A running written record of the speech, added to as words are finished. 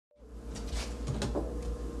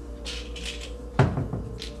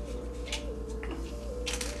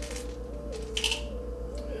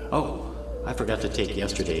forgot to take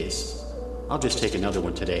yesterday's. I'll just take another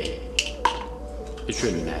one today. It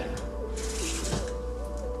shouldn't matter.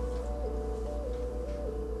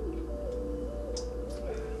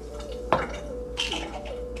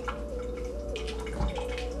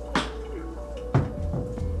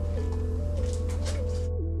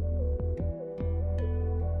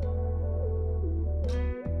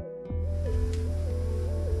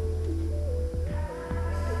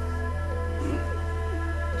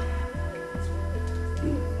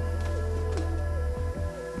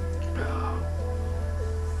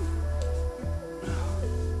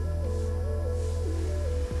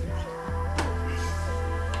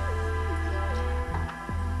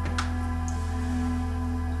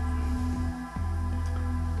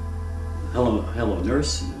 Hello,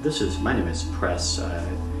 nurse. My name is Press.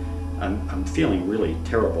 I'm feeling really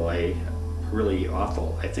terrible. Really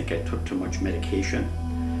awful. I think I took too much medication.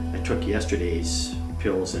 I took yesterday's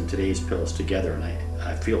pills and today's pills together, and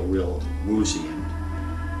I feel real woozy. And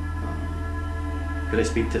could I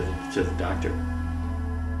speak to the doctor?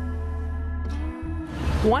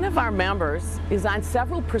 One of our members is on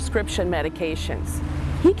several prescription medications.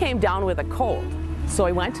 He came down with a cold, so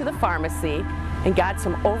he went to the pharmacy and got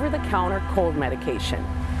some over-the-counter cold medication.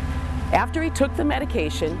 After he took the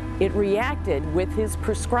medication, it reacted with his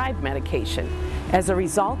prescribed medication. As a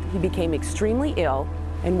result, he became extremely ill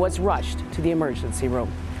and was rushed to the emergency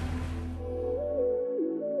room.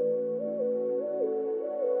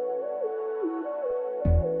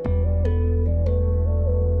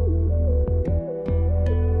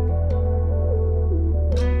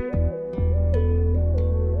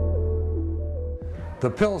 The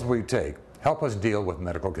pills we take help us deal with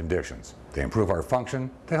medical conditions. They improve our function,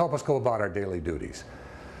 they help us go about our daily duties.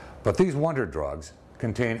 But these wonder drugs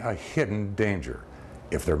contain a hidden danger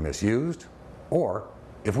if they're misused, or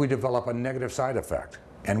if we develop a negative side effect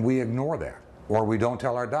and we ignore that, or we don't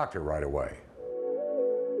tell our doctor right away.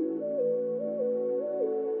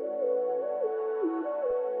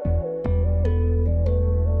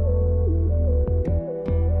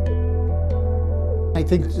 I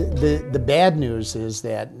think the bad news is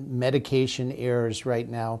that medication errors right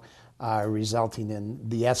now are resulting in,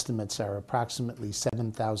 the estimates are approximately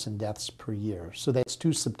 7,000 deaths per year. So that's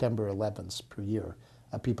 2 September 11s per year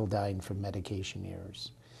of people dying from medication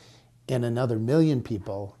errors. And another 1 million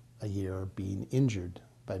people a year being injured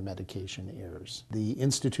by medication errors. The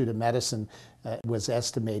Institute of Medicine was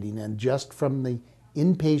estimating, and just from the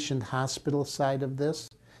inpatient hospital side of this,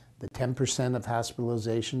 the 10% of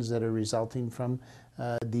hospitalizations that are resulting from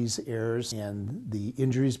these errors and the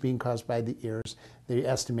injuries being caused by the errors, they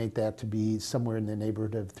estimate that to be somewhere in the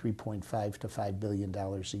neighborhood of $3.5 to $5 billion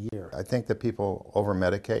a year. I think that people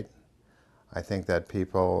over-medicate. I think that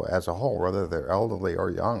people as a whole, whether they're elderly or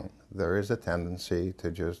young, there is a tendency to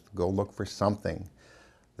just go look for something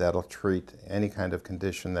that'll treat any kind of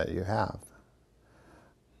condition that you have.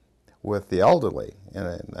 With the elderly,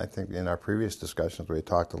 and I think in our previous discussions we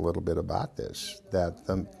talked a little bit about this, that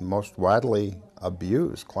the most widely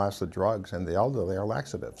abused class of drugs in the elderly are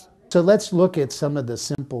laxatives. So let's look at some of the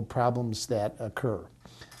simple problems that occur.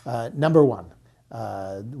 Number one,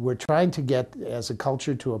 we're trying to get as a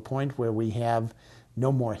culture to a point where we have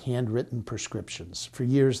no more handwritten prescriptions. For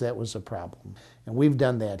years that was a problem. And we've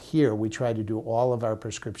done that here. We try to do all of our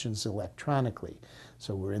prescriptions electronically.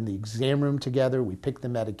 So we're in the exam room together, we pick the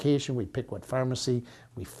medication, we pick what pharmacy,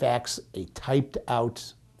 we fax a typed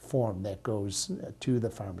out form that goes to the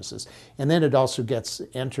pharmacist. And then it also gets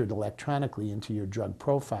entered electronically into your drug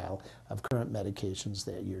profile of current medications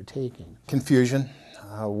that you're taking. Confusion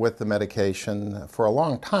with the medication. For a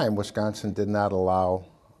long time, Wisconsin did not allow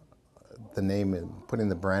the name, putting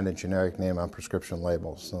the brand and generic name on prescription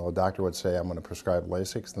labels. So a doctor would say, I'm going to prescribe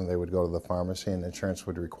Lasix, then they would go to the pharmacy and insurance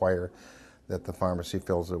would require that the pharmacy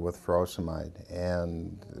fills it with furosemide.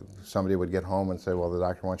 And somebody would get home and say, well, the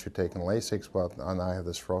doctor wants you taking Lasix, well, I have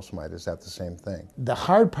this furosemide. Is that the same thing? The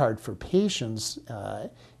hard part for patients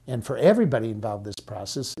and for everybody involved in this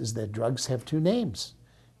process is that drugs have two names.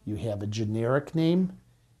 You have a generic name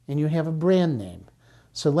and you have a brand name.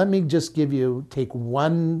 So let me just take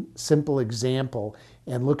one simple example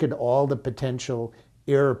and look at all the potential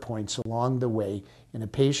error points along the way in a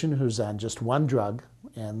patient who's on just one drug,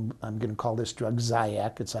 and I'm going to call this drug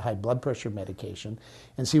Ziac, it's a high blood pressure medication,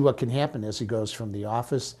 and see what can happen as he goes from the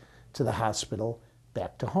office to the hospital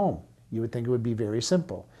back to home. You would think it would be very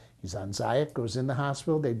simple. He's on Ziac, goes in the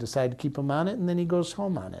hospital, they decide to keep him on it, and then he goes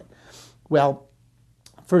home on it. Well,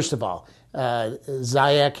 first of all,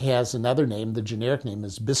 Ziac has another name. The generic name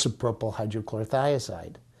is bisoprolol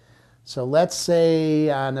hydrochlorothiazide. So let's say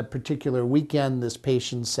on a particular weekend this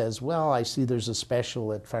patient says, well, I see there's a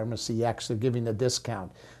special at Pharmacy X, they're giving a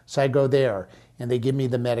discount. So I go there and they give me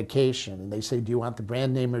the medication and they say, do you want the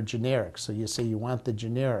brand name or generic? So you say you want the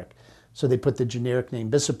generic. So they put the generic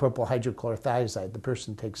name, bisoprolol hydrochlorothiazide, the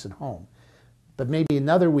person takes it home. But maybe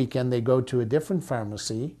another weekend they go to a different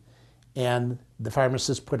pharmacy and the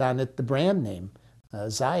pharmacist put on it the brand name,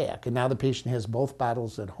 Zyac, and now the patient has both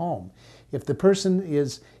bottles at home. If the person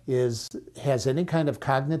has any kind of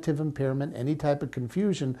cognitive impairment, any type of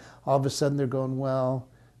confusion, all of a sudden they're going, well,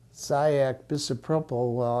 Zyac,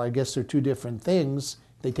 bisoprolol, well, I guess they're two different things.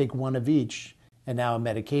 They take one of each, and now a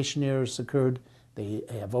medication error has occurred. They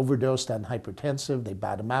have overdosed on hypertensive, they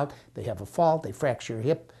bottom out, they have a fall, they fracture a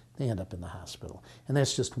hip, they end up in the hospital. And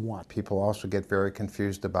that's just one. People also get very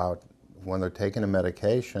confused about when they're taking a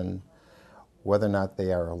medication, whether or not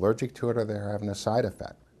they are allergic to it or they're having a side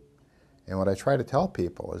effect. And what I try to tell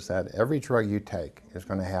people is that every drug you take is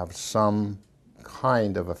going to have some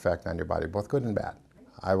kind of effect on your body, both good and bad.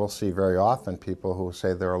 I will see very often people who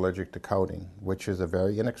say they're allergic to codeine, which is a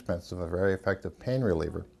very inexpensive, a very effective pain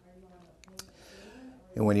reliever.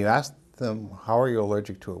 And when you ask them, how are you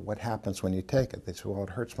allergic to it? What happens when you take it? They say, well, it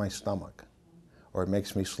hurts my stomach, or it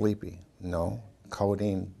makes me sleepy. No,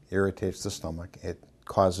 codeine irritates the stomach. It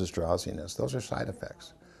causes drowsiness. Those are side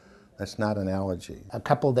effects. That's not an allergy. A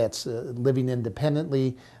couple that's living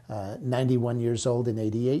independently, 91 years old and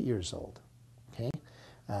 88 years old. Okay?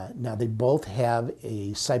 Now they both have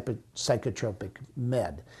a psychotropic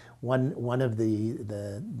med. One of the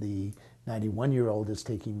 91-year-old is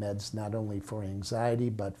taking meds not only for anxiety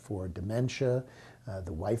but for dementia.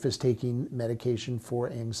 The wife is taking medication for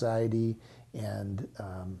anxiety, and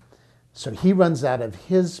so he runs out of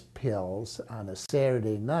his pills on a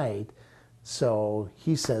Saturday night. So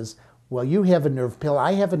he says, well, you have a nerve pill,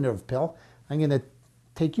 I have a nerve pill, I'm going to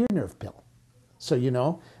take your nerve pill. So, you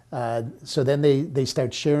know, so then they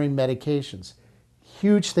start sharing medications.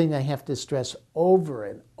 Huge thing I have to stress over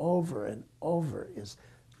and over and over is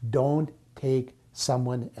don't take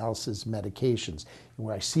someone else's medications. And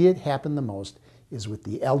where I see it happen the most is with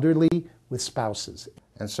the elderly, with spouses.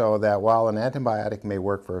 And so that while an antibiotic may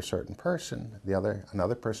work for a certain person,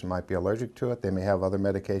 another person might be allergic to it. They may have other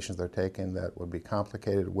medications they're taking that would be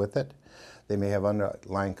complicated with it. They may have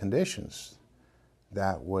underlying conditions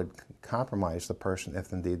that would compromise the person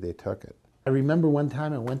if indeed they took it. I remember one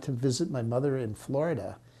time I went to visit my mother in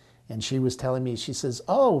Florida, and she was telling me, she says,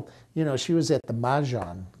 oh, you know, she was at the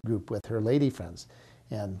Mahjong group with her lady friends,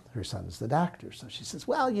 and her son's the doctor. So she says,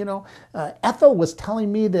 well, you know, Ethel was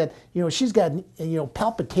telling me that, you know, she's got, you know,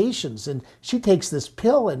 palpitations, and she takes this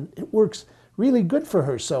pill, and it works really good for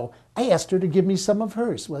her. So I asked her to give me some of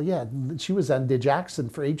hers. Well, yeah, she was on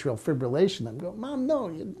digoxin for atrial fibrillation. I'm going, Mom, no,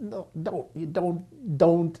 you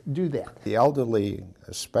don't do that. The elderly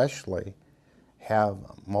especially have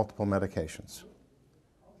multiple medications.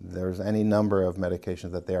 There's any number of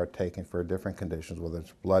medications that they are taking for different conditions, whether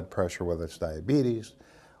it's blood pressure, whether it's diabetes,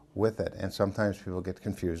 with it. And sometimes people get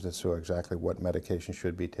confused as to exactly what medication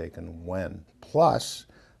should be taken when. Plus,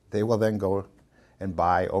 they will then go and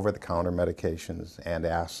buy over-the-counter medications,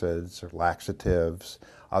 antacids or laxatives,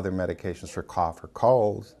 other medications for cough or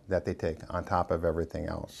cold that they take on top of everything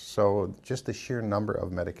else. So just the sheer number of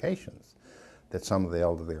medications that some of the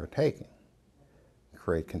elderly are taking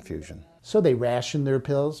create confusion. So they ration their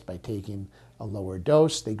pills by taking a lower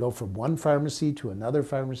dose. They go from one pharmacy to another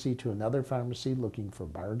pharmacy to another pharmacy looking for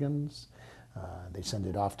bargains. They send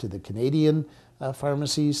it off to the Canadian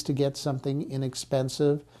pharmacies to get something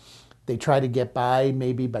inexpensive. They try to get by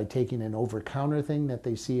maybe by taking an over-counter thing that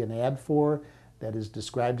they see an ad for that is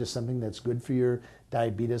described as something that's good for your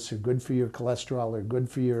diabetes or good for your cholesterol or good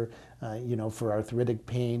for your, you know, for arthritic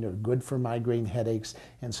pain or good for migraine headaches.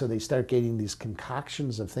 And so they start getting these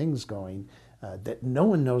concoctions of things going that no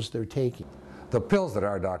one knows they're taking. The pills that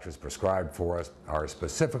our doctors prescribe for us are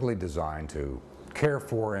specifically designed to care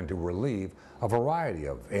for and to relieve a variety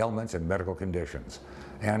of ailments and medical conditions.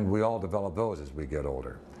 And we all develop those as we get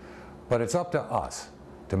older. But it's up to us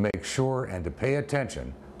to make sure and to pay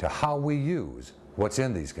attention to how we use what's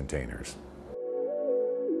in these containers.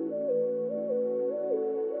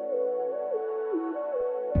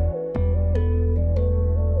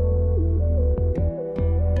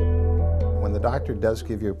 When the doctor does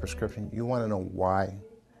give you a prescription, you want to know why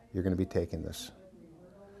you're going to be taking this.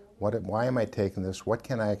 Why am I taking this? What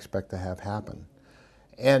can I expect to have happen?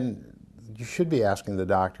 And you should be asking the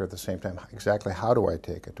doctor at the same time, exactly how do I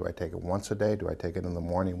take it? Do I take it once a day? Do I take it in the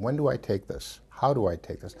morning? When do I take this? How do I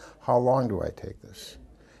take this? How long do I take this?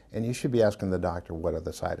 And you should be asking the doctor what are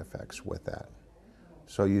the side effects with that,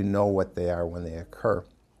 so you know what they are when they occur.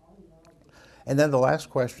 And then the last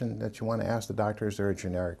question that you want to ask the doctor, is there a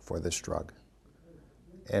generic for this drug?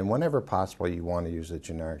 And whenever possible, you want to use a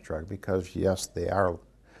generic drug because, yes, they are,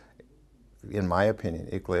 in my opinion,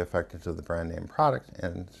 equally effective to the brand name product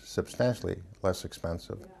and substantially less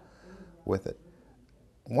expensive with it.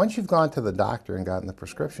 Once you've gone to the doctor and gotten the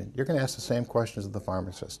prescription, you're going to ask the same questions of the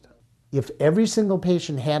pharmacist. If every single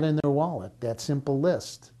patient had in their wallet that simple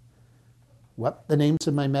list, what the names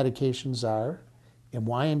of my medications are and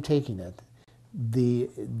why I'm taking it, the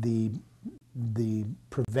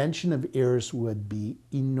prevention of errors would be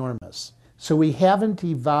enormous. So we haven't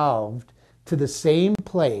evolved to the same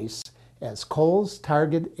place as Kohl's,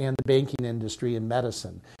 Target, and the banking industry in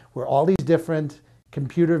medicine, where all these different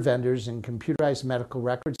computer vendors and computerized medical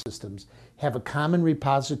record systems have a common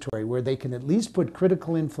repository where they can at least put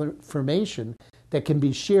critical information that can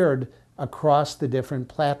be shared across the different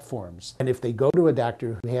platforms. And if they go to a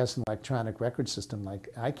doctor who has an electronic record system like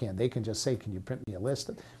I can, they can just say, can you print me a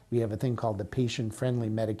list? We have a thing called the patient-friendly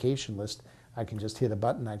medication list. I can just hit a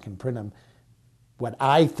button, I can print them what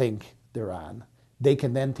I think they're on. They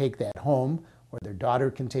can then take that home, or their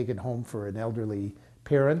daughter can take it home for an elderly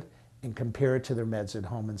parent and compare it to their meds at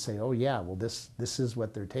home and say, oh yeah, well this is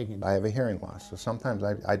what they're taking. I have a hearing loss, so sometimes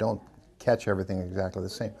I don't catch everything exactly the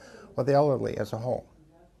same. Well, the elderly as a whole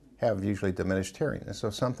have usually diminished hearing, and so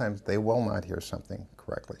sometimes they will not hear something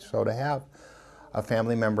correctly. So to have a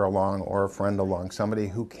family member along or a friend along, somebody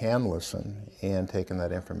who can listen and take in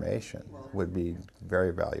that information would be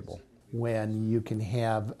very valuable. When you can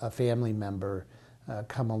have a family member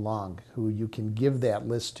come along who you can give that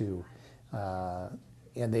list to,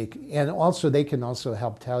 and they can also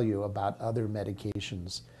help tell you about other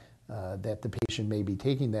medications that the patient may be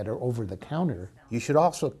taking that are over the counter. You should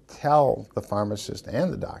also tell the pharmacist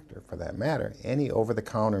and the doctor, for that matter, any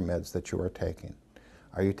over-the-counter meds that you are taking.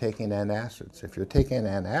 Are you taking antacids? If you're taking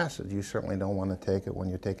antacids, you certainly don't want to take it when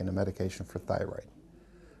you're taking a medication for thyroid,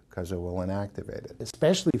 because it will inactivate it.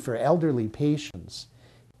 Especially for elderly patients,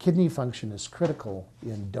 kidney function is critical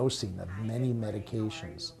in dosing of many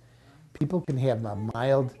medications. People can have a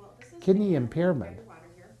mild kidney impairment,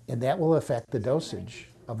 and that will affect the dosage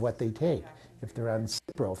of what they take. If they're on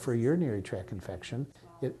Cipro for a urinary tract infection,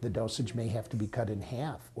 the dosage may have to be cut in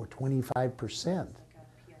half or 25%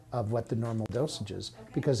 of what the normal dosage is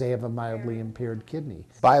because they have a mildly impaired kidney.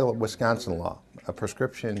 By Wisconsin law, a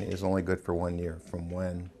prescription is only good for 1 year from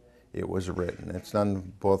when it was written. It's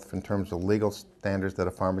done both in terms of legal standards that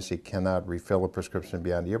a pharmacy cannot refill a prescription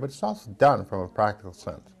beyond a year, but it's also done from a practical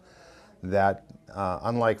sense that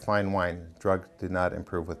unlike fine wine, drugs do not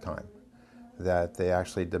improve with time, that they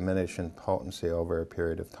actually diminish in potency over a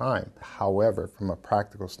period of time. However, from a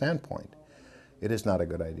practical standpoint, it is not a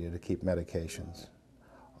good idea to keep medications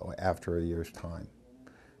after a year's time,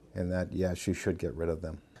 and that, yes, you should get rid of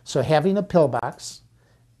them. So having a pill box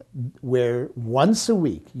where once a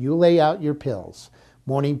week you lay out your pills,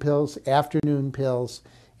 morning pills, afternoon pills,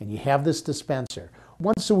 and you have this dispenser.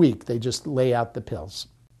 Once a week they just lay out the pills.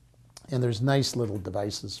 And there's nice little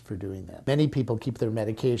devices for doing that. Many people keep their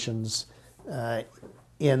medications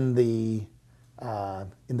in the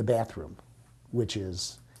bathroom, which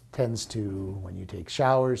tends to, when you take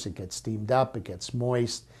showers, it gets steamed up, it gets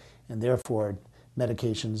moist, and therefore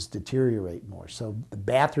medications deteriorate more. So the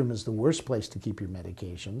bathroom is the worst place to keep your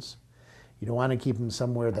medications. You don't want to keep them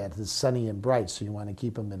somewhere that is sunny and bright, so you want to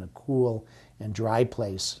keep them in a cool and dry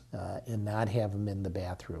place and not have them in the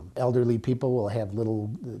bathroom. Elderly people will have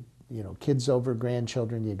little kids over,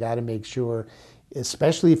 grandchildren. You got to make sure,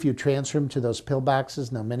 especially if you transfer them to those pill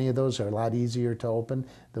boxes. Now, many of those are a lot easier to open,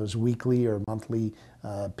 those weekly or monthly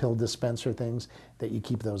pill dispenser things, that you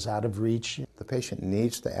keep those out of reach. The patient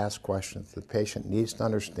needs to ask questions. The patient needs to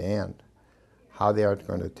understand how they are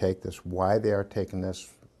going to take this, why they are taking this,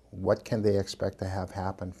 what can they expect to have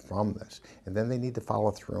happen from this, and then they need to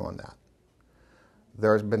follow through on that.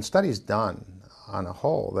 There has been studies done on a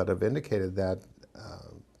whole that have indicated that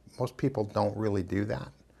most people don't really do that,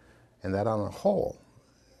 and that on a whole,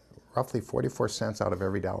 roughly 44 cents out of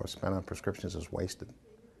every dollar spent on prescriptions is wasted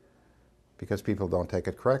because people don't take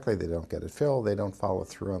it correctly, they don't get it filled, they don't follow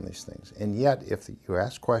through on these things. And yet, if you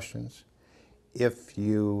ask questions, if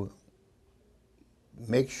you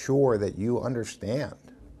make sure that you understand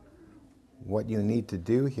what you need to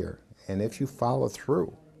do here, and if you follow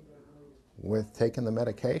through with taking the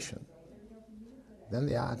medication, then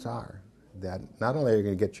the odds are that not only are you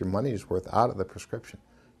going to get your money's worth out of the prescription,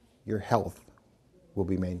 your health will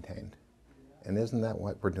be maintained. And isn't that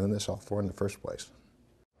what we're doing this all for in the first place?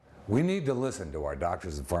 We need to listen to our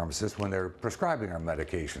doctors and pharmacists when they're prescribing our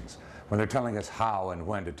medications, when they're telling us how and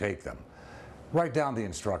when to take them. Write down the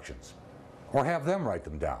instructions. or have them write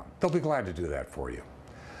them down. They'll be glad to do that for you.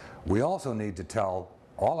 We also need to tell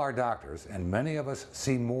all our doctors, and many of us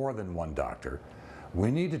see more than one doctor,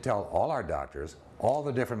 we need to tell all our doctors all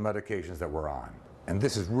the different medications that we're on. And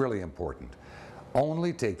this is really important.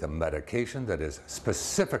 Only take the medication that is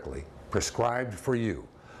specifically prescribed for you.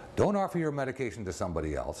 Don't offer your medication to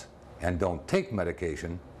somebody else, and don't take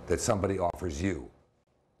medication that somebody offers you.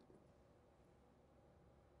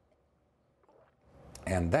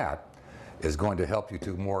 And that is going to help you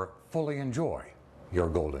to more fully enjoy your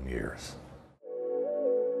golden years.